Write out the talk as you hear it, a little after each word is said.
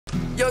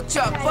yo,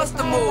 Chuck, what's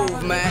the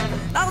move, man?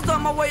 I was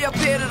on my way up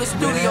here to the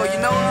studio, you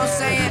know what I'm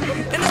saying?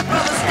 And this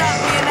brother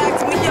stopped me and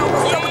asked me, yo,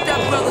 what's up with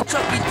that brother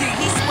Chucky D?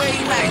 He swear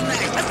he nice.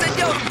 I said,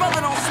 yo, the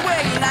brother don't swear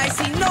he nice,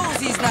 he knows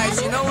he's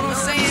nice, you know what I'm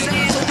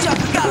saying? So Chuck,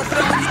 I got a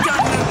feeling you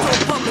turning into a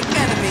public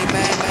enemy,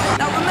 man.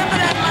 Now remember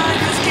that line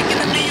you was kicking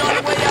to me on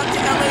the way out to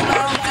LA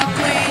Lounge in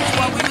Queens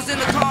while we was in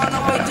the car on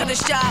our way to the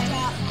shop?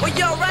 Well,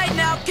 yo, right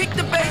now, kick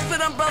the bass for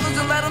them brothers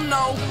and let them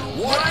know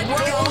what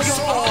goes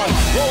on.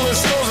 Rolling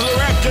stones in the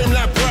rap game,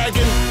 not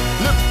bragging.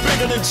 Lip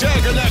bigger than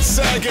Jagger, not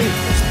sagging.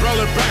 Spell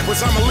it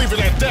backwards, I'ma leave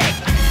it at that.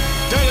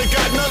 That ain't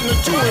got nothing to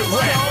do with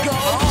rap.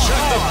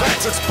 Check the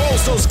backs,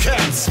 expose those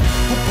cats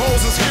who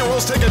pose as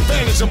heroes, take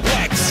advantage of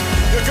blacks.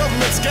 Your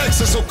government's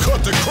gangsters, so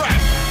cut the crap.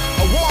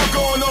 A war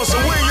going on, so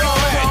where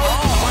y'all at?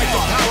 Fight the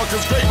power,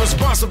 cause great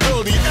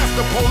responsibility. F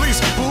the police,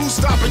 but who's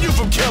stopping you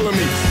from killing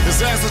me?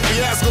 Disasters,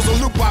 fiascos,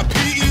 or loop by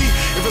PE.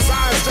 If it's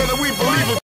I instead of we believe it.